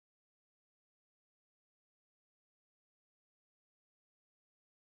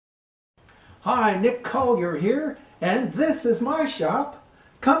Hi, Nick Collier here, and this is my shop.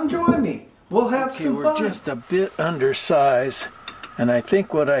 Come join me. We'll have some fun. We're just a bit undersized, and I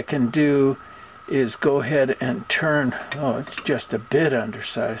think what I can do is go ahead and turn, oh, it's just a bit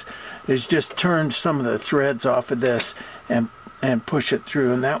undersized, is just turn some of the threads off of this and push it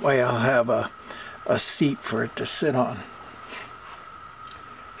through, and that way I'll have a seat for it to sit on.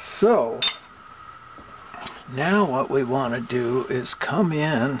 So now what we want to do is come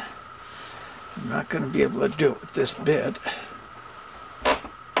in. I'm not going to be able to do it with this bit.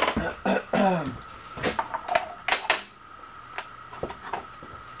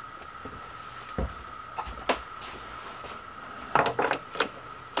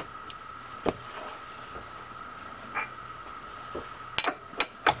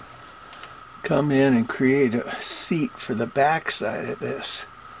 Come in and create a seat for the back side of this.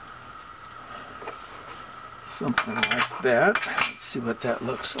 Something like that. Let's see what that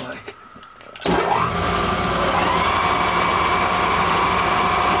looks like.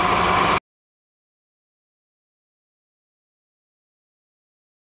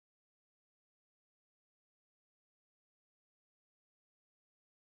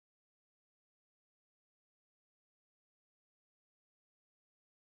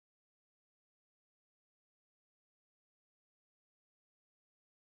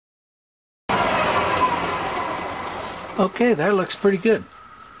 Okay, that looks pretty good.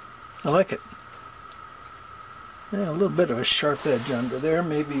 I like it. Yeah, a little bit of a sharp edge under there,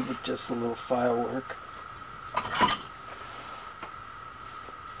 maybe with just a little file work.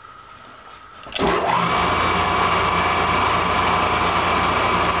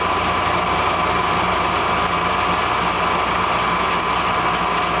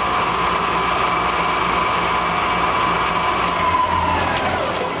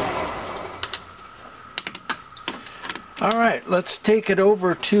 All right, let's take it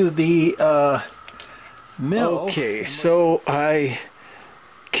over to the mill. Okay, so I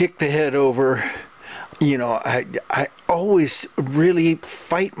kicked the head over. You know, I always really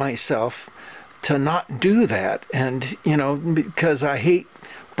fight myself to not do that, and you know, because I hate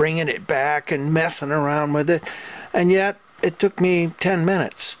bringing it back and messing around with it, and yet it took me 10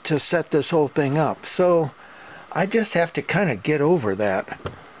 minutes to set this whole thing up. So I just have to kind of get over that.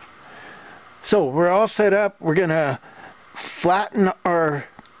 So we're all set up. We're gonna flatten our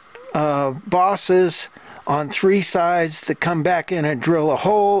bosses on 3 sides to come back in and drill a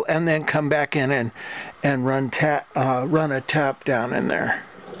hole, and then come back in and run a tap down in there.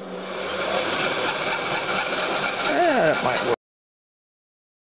 That might work.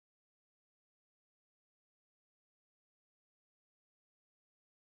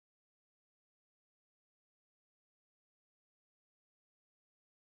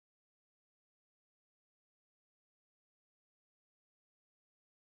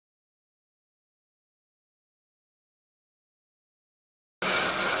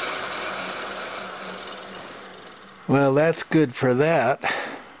 Well, that's good for that.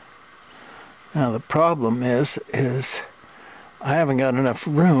 Now the problem is I haven't got enough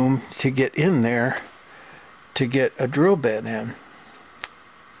room to get in there to get a drill bit in.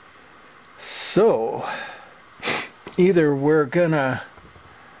 So either we're gonna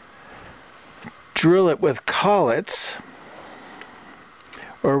drill it with collets,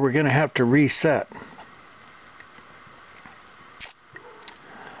 or we're gonna have to reset.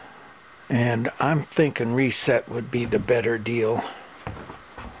 And I'm thinking reset would be the better deal.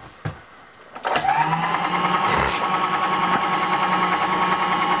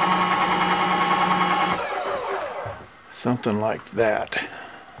 Something like that.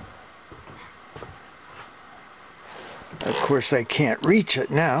 Of course, I can't reach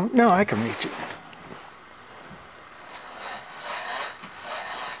it now. No, I can reach it.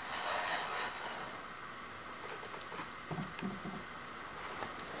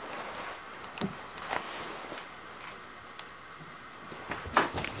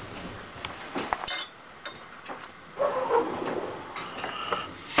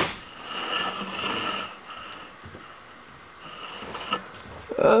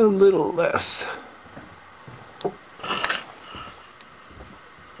 A little less.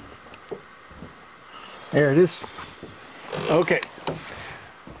 There it is. Okay.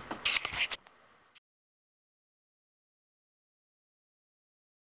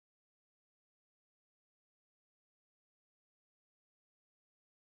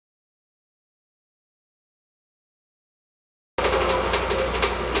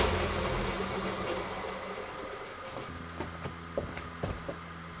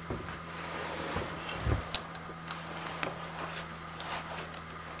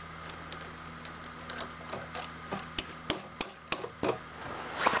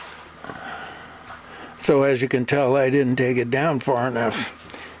 So as you can tell, I didn't take it down far enough.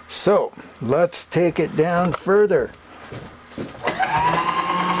 So let's take it down further.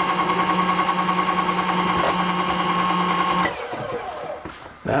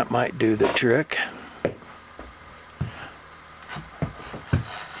 That might do the trick.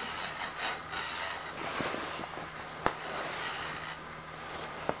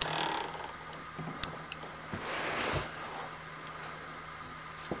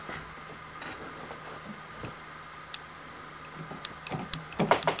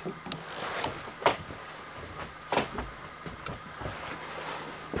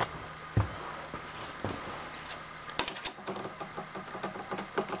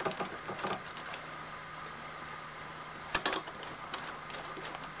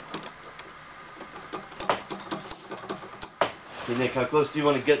 Hey Nick, how close do you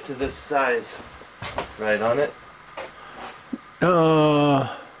want to get to this size? Right on it?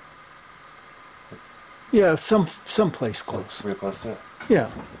 Yeah, someplace close. Real close to it?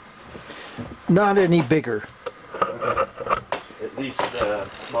 Yeah. Not any bigger. Okay. At least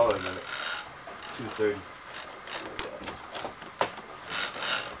smaller than it. 230.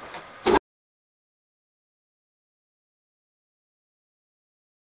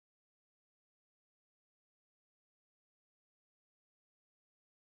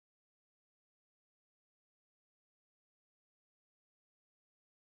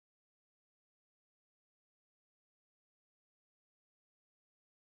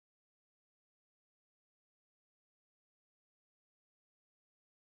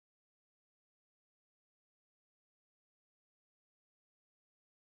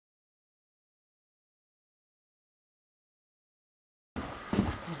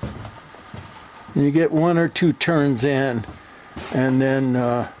 You get 1 or 2 turns in, and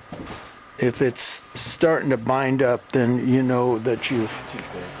then if it's starting to bind up, then you know that you've,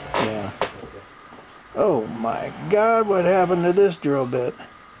 yeah. Oh my God, what happened to this drill bit?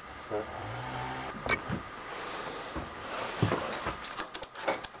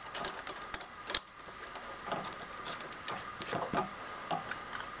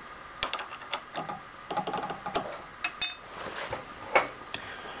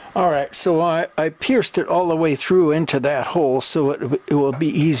 All right, so I pierced it all the way through into that hole so it will be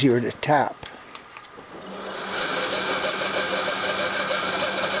easier to tap.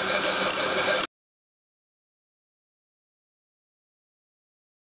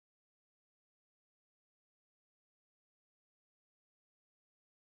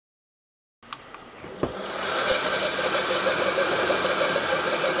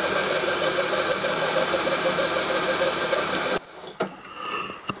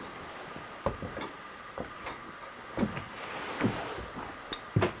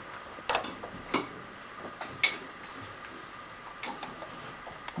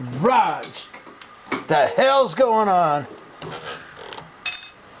 Raj, what the hell's going on?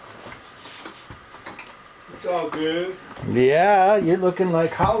 It's all good. Yeah, you're looking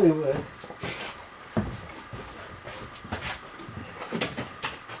like Hollywood.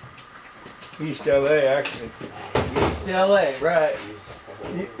 East LA, actually. East LA, right.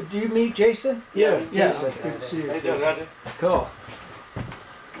 Do you meet Jason? Yeah, Yeah. Jason. Good to see you. How you doing, Roger? Cool.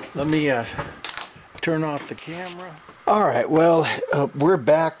 Let me turn off the camera. All right, well, we're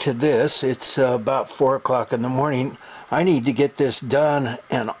back to this. It's about 4 o'clock in the morning. I need to get this done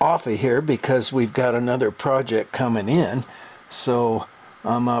and off of here because we've got another project coming in. So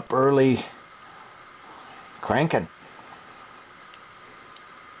I'm up early cranking.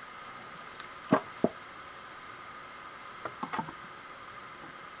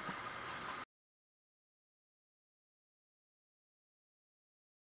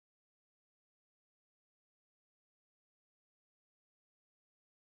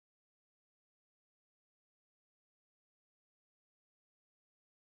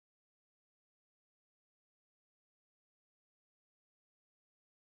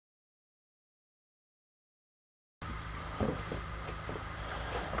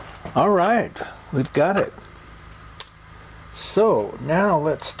 All right, we've got it. So now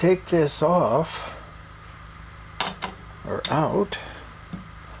let's take this off or out.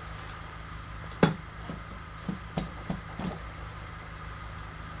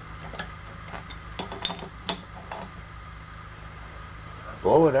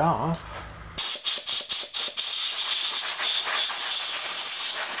 Blow it off.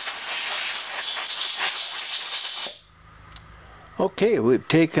 Okay, we've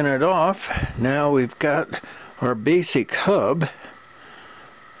taken it off. Now we've got our basic hub.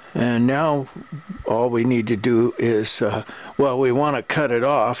 And now all we need to do is, well, we want to cut it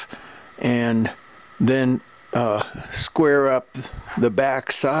off and then square up the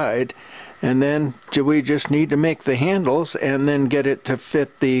back side And then we just need to make the handles and then get it to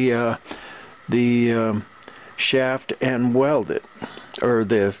fit the shaft and weld it, or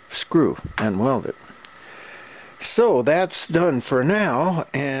the screw and weld it. So that's done for now,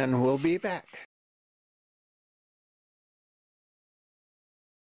 and we'll be back.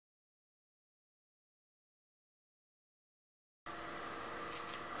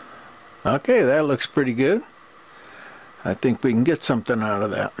 Okay, that looks pretty good. I think we can get something out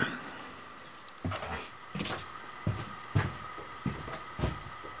of that.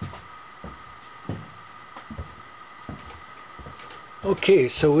 Okay,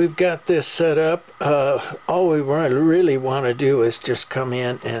 so we've got this set up. All we really want to do is just come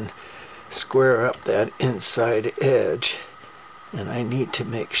in and square up that inside edge. And I need to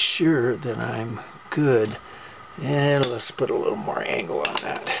make sure that I'm good. And let's put a little more angle on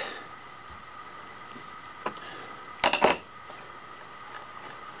that.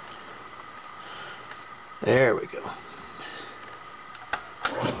 There we go.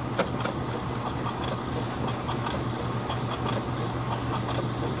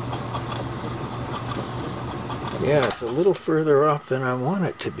 Yeah, it's a little further off than I want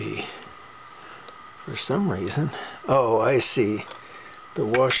it to be for some reason. Oh, I see. The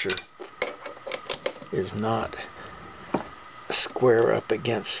washer is not square up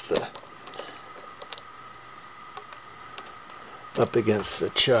against the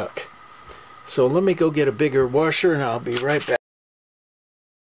chuck. So let me go get a bigger washer and I'll be right back.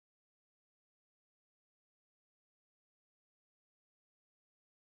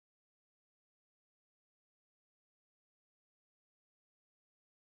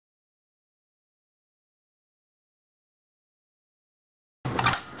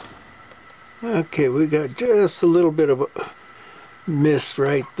 Okay, we got just a little bit of a miss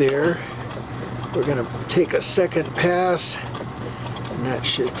right there. We're going to take a second pass and that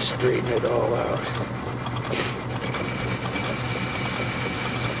should straighten it all out.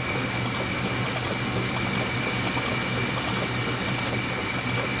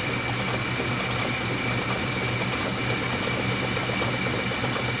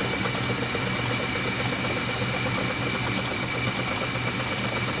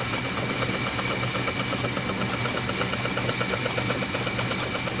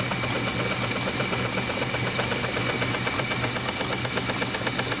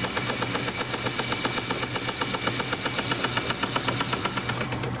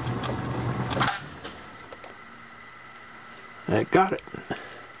 I got it.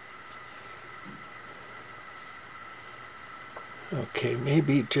 Okay,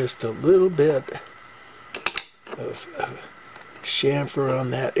 maybe just a little bit of chamfer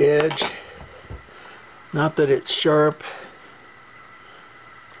on that edge. Not that it's sharp.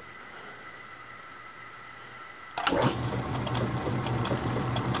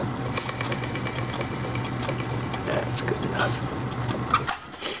 That's good enough.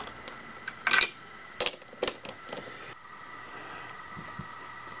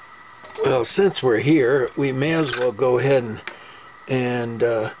 Well, since we're here, we may as well go ahead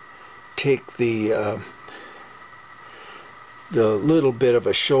and take the little bit of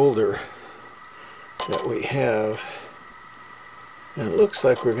a shoulder that we have, and it looks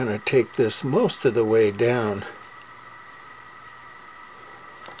like we're going to take this most of the way down.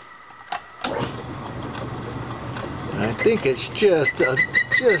 I think it's just a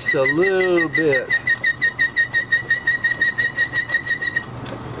little bit.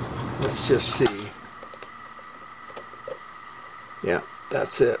 Let's just see. Yeah,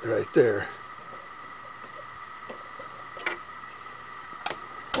 that's it right there.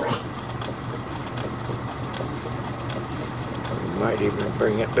 We might even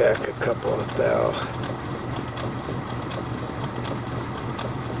bring it back a couple of thou.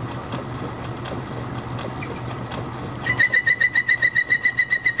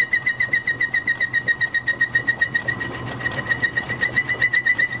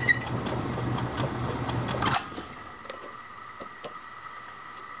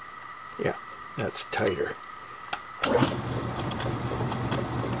 Yeah, that's tighter.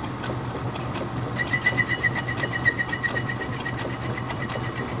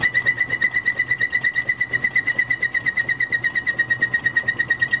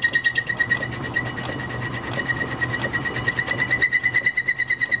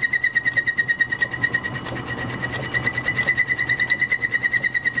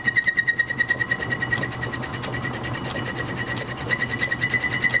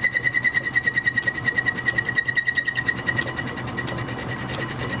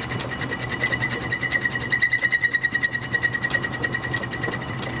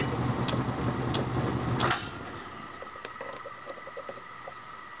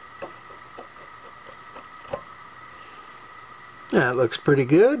 That looks pretty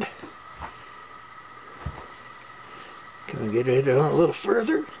good. Can we get it on a little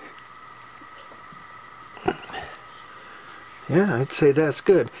further? Yeah, I'd say that's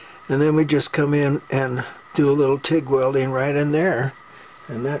good. And then we just come in and do a little TIG welding right in there,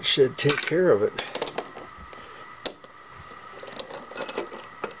 and that should take care of it.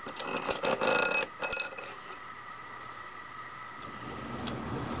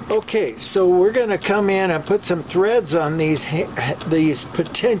 Okay, so we're going to come in and put some threads on these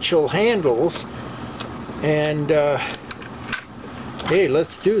potential handles, and hey,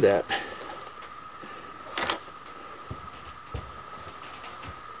 let's do that.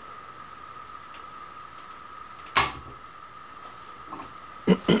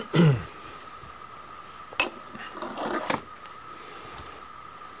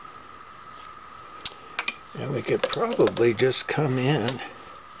 And we could probably just come in,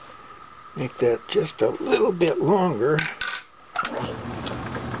 make that just a little bit longer,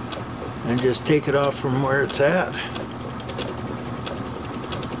 and just take it off from where it's at.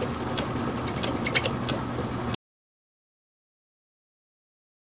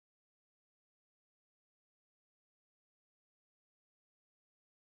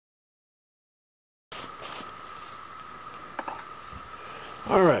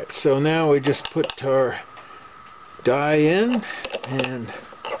 Alright, so now we just put our die in and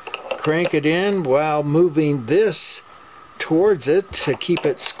crank it in while moving this towards it to keep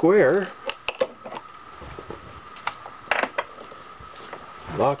it square.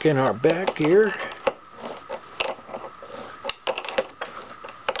 Lock in our back here.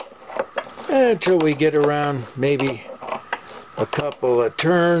 Until we get around maybe a couple of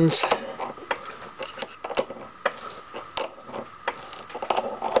turns.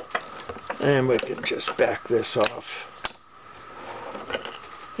 And we can just back this off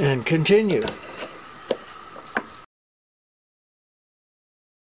and continue.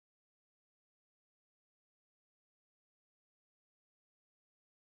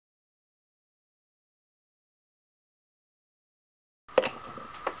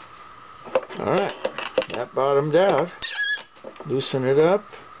 Alright, that bottomed out. Loosen it up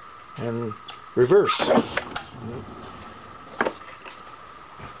and reverse.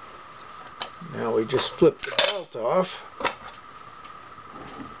 Now we just flip the belt off.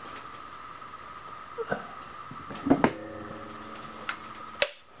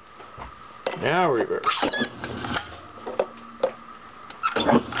 Now reverse.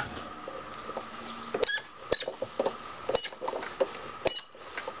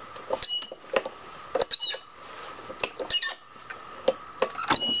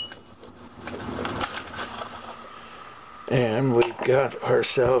 And we've got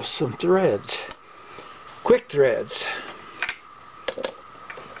ourselves some threads. Quick threads.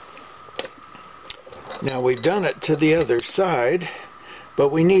 Now we've done it to the other side, but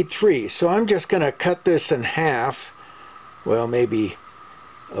we need 3. So I'm just going to cut this in half. Well, maybe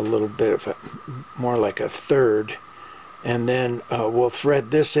a little bit of more like a third. And then we'll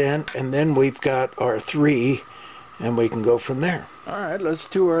thread this in, and then we've got our 3, and we can go from there. All right, let's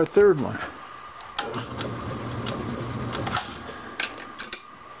do our third one.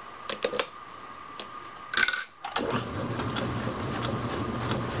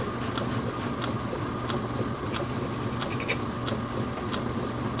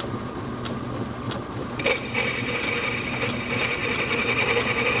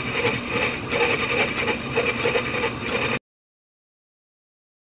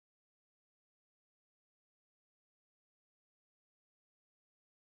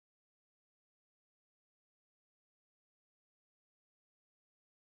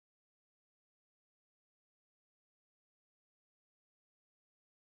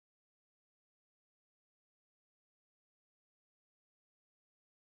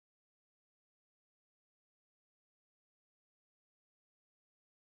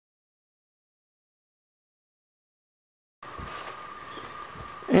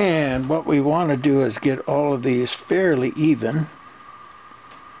 And what we want to do is get all of these fairly even.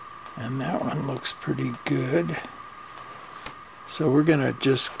 And that one looks pretty good. So we're going to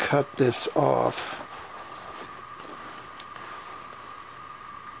just cut this off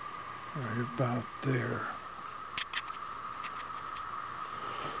right about there.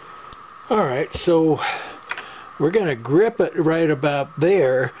 Alright, so we're going to grip it right about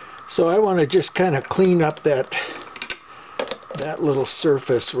there. So I want to just kind of clean up that little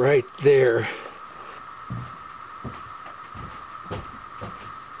surface right there.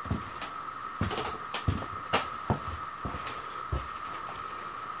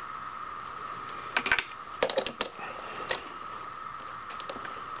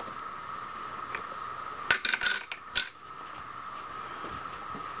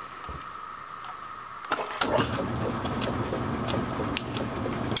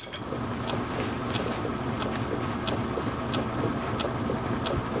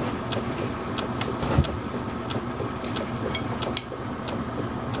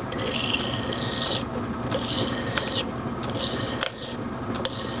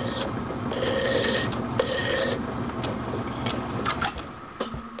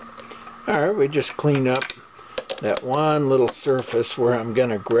 there, we just clean up that one little surface where I'm going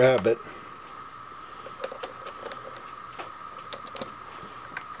to grab it.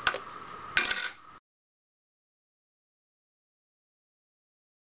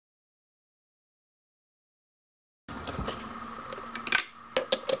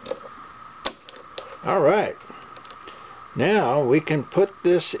 All right, now we can put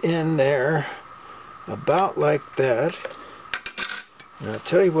this in there about like that. And I'll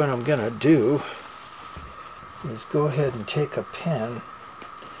tell you what I'm going to do is go ahead and take a pen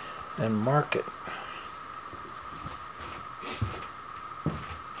and mark it.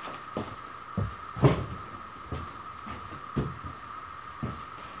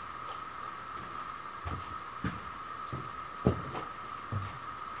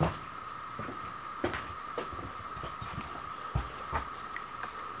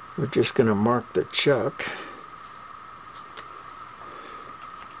 We're just going to mark the chuck.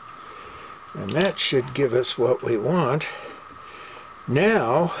 And that should give us what we want.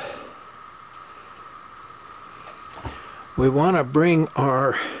 Now, we want to bring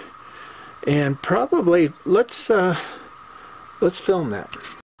our, and probably, let's film that.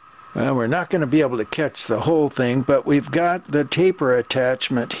 Well, we're not going to be able to catch the whole thing, but we've got the taper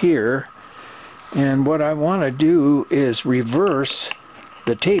attachment here. And what I want to do is reverse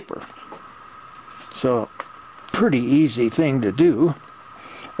the taper. So, pretty easy thing to do,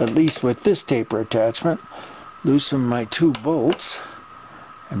 at least with this taper attachment. Loosen my 2 bolts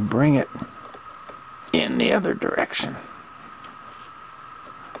and bring it in the other direction.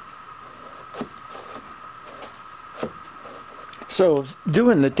 So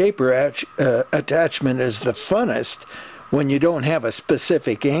doing the taper attachment is the funnest when you don't have a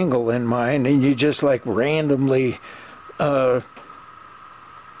specific angle in mind and you just like randomly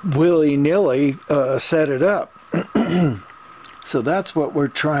willy-nilly set it up. So that's what we're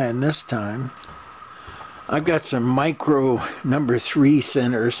trying this time. I've got some micro number 3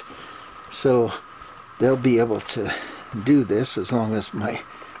 centers, so they'll be able to do this as long as my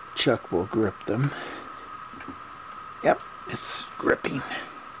chuck will grip them. Yep, it's gripping.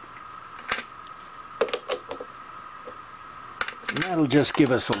 And that'll just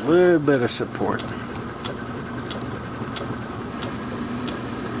give us a little bit of support.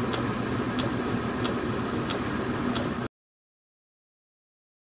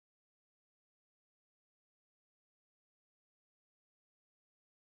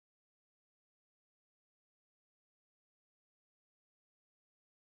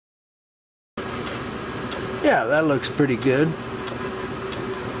 Yeah, that looks pretty good.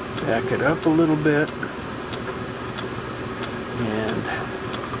 Back it up a little bit. And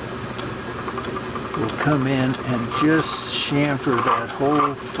we'll come in and just chamfer that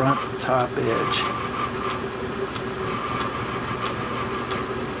whole front top edge.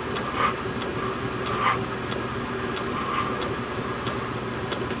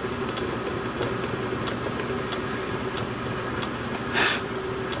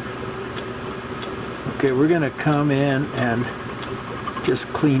 Okay, we're going to come in and just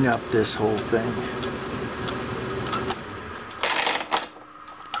clean up this whole thing.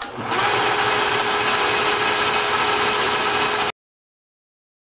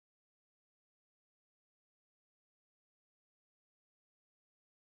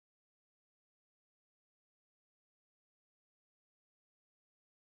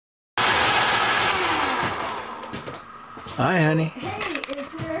 Hi, honey. Hey, is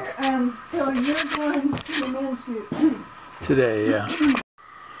there, so you're going to the men's group Today, yeah.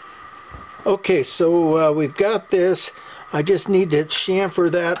 Okay, so we've got this. I just need to chamfer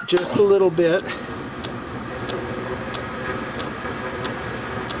that just a little bit.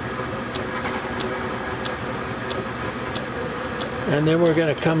 And then we're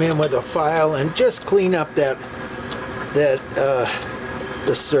going to come in with a file and just clean up the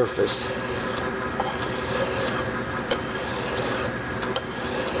surface.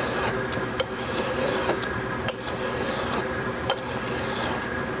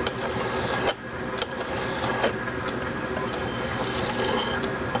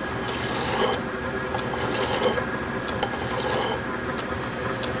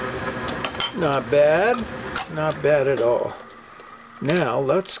 Not bad, not bad at all. Now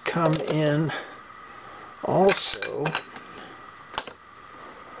let's come in also